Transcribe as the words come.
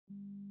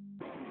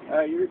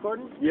You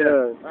recording?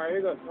 Yeah. Alright,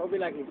 here goes. I'll be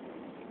like,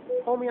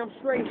 homie, I'm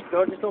straight.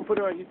 Just don't put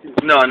it on YouTube.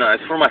 No,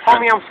 it's for my friend.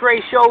 Homie, I'm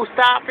straight show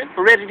stopping,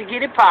 ready to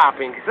get it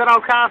popping. Cause I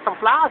don't cause some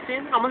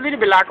flossing. I'm a little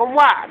bit like a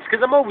watch,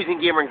 cause I'm always in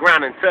gear and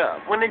grinding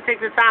tough. When they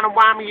take the time to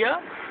wind me up,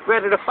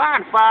 ready to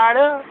fight and fired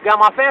up. Got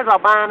my fans all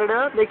binded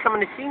up. They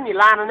coming to see me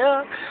lining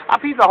up. I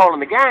peep a hole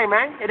in the game,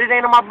 man. It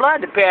ain't on my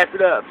blood to pass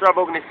it up. Start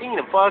broken the scene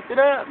and fucked it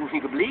up. If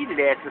you can believe it,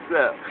 that's what's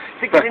up.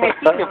 Stick it in the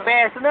seat and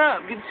fasten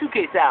up. Get the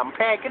suitcase out and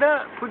pack it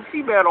up. Put the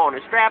seatbelt on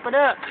and strap it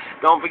up.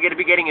 Don't forget to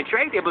be getting a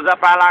tray tables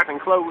up, I locked and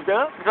closed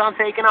up. Cause I'm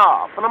taking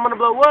off and I'm gonna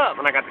blow up.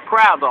 And I got the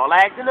crowds all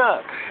acting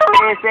up.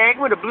 Man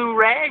sagging with a blue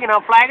rag and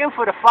I'm flagging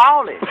for the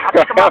falling. I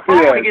pick up my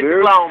phone to get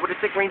blown with a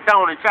sick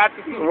ringtone and try to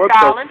keep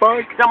calling.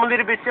 Cause I'm a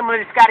little bit similar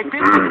to Scotty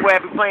Pippen, where I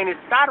be playing his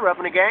starter up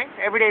in the game.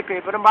 Everyday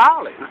people and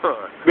balling.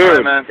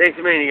 Dude, man. Thanks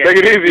a million, take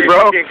it easy,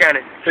 bro. Take care.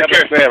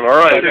 Sam,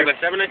 alright.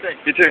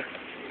 You too.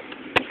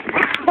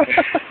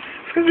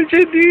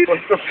 Legit, dude. What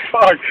the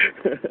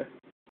fuck?